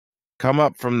Come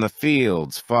up from the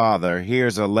fields, father,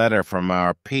 here's a letter from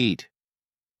our Pete.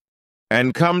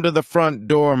 And come to the front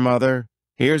door, mother,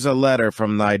 here's a letter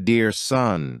from thy dear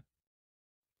son.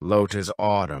 Lo, 'tis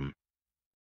autumn.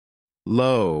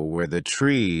 Lo, where the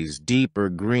trees, deeper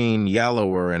green,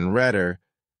 yellower and redder,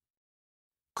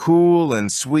 cool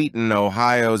and sweeten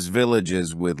Ohio's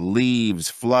villages with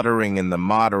leaves fluttering in the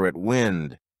moderate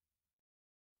wind,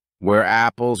 where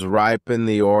apples ripen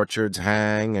the orchards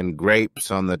hang and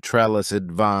grapes on the trellised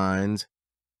vines.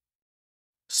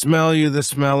 Smell you the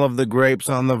smell of the grapes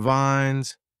on the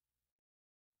vines?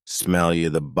 Smell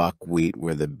you the buckwheat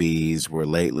where the bees were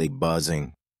lately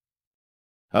buzzing?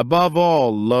 Above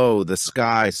all, lo, the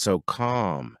sky so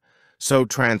calm, so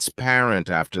transparent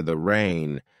after the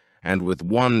rain, and with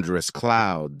wondrous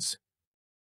clouds.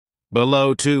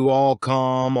 Below, too, all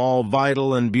calm, all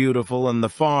vital and beautiful, and the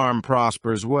farm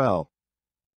prospers well.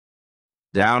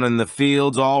 Down in the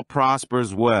fields, all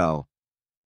prospers well.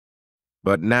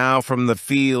 But now from the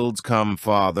fields come,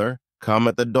 father, come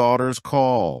at the daughter's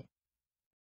call.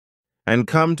 And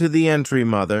come to the entry,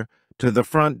 mother, to the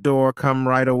front door come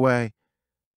right away.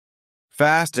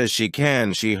 Fast as she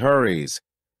can, she hurries,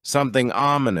 something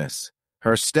ominous,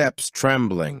 her steps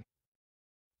trembling.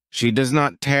 She does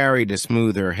not tarry to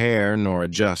smooth her hair nor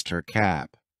adjust her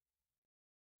cap.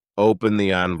 Open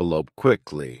the envelope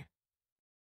quickly.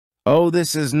 Oh,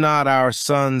 this is not our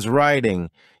son's writing,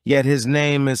 yet his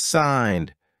name is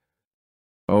signed.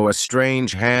 Oh, a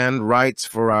strange hand writes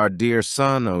for our dear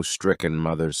son, O stricken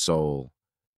mother's soul.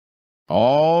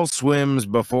 All swims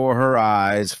before her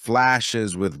eyes,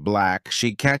 flashes with black.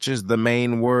 She catches the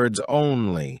main words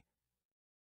only.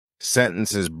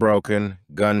 Sentences broken,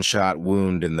 gunshot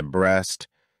wound in the breast,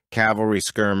 cavalry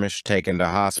skirmish, taken to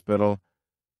hospital.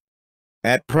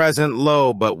 At present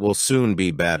low, but will soon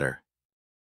be better.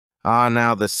 Ah,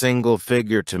 now the single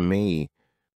figure to me.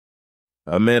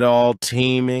 Amid all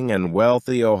teeming and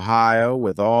wealthy Ohio,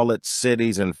 with all its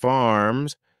cities and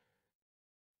farms,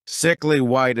 sickly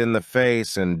white in the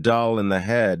face and dull in the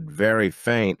head, very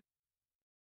faint,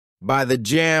 by the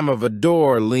jamb of a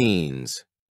door leans.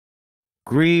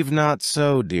 Grieve not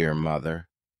so, dear mother,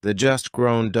 the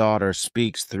just-grown daughter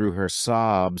speaks through her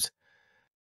sobs.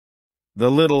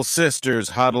 The little sisters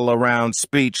huddle around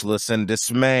speechless and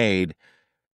dismayed.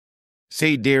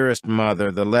 See, dearest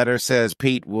mother, the letter says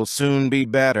Pete will soon be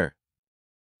better.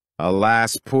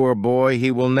 Alas, poor boy, he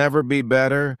will never be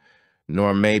better,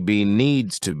 nor maybe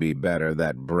needs to be better,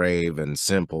 that brave and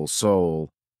simple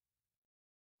soul.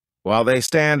 While they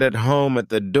stand at home at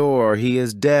the door, he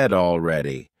is dead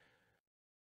already.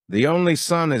 The only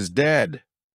son is dead,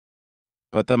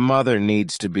 but the mother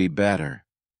needs to be better.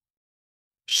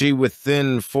 She with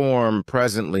thin form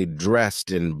presently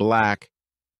dressed in black.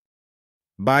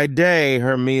 By day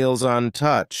her meals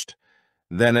untouched,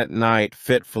 then at night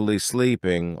fitfully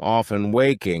sleeping, often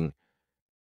waking.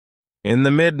 In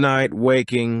the midnight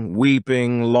waking,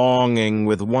 weeping, longing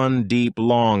with one deep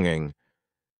longing.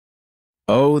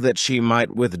 Oh, that she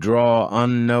might withdraw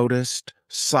unnoticed,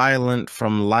 silent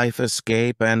from life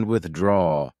escape and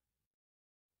withdraw,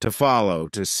 to follow,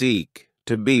 to seek,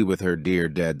 to be with her dear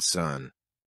dead son.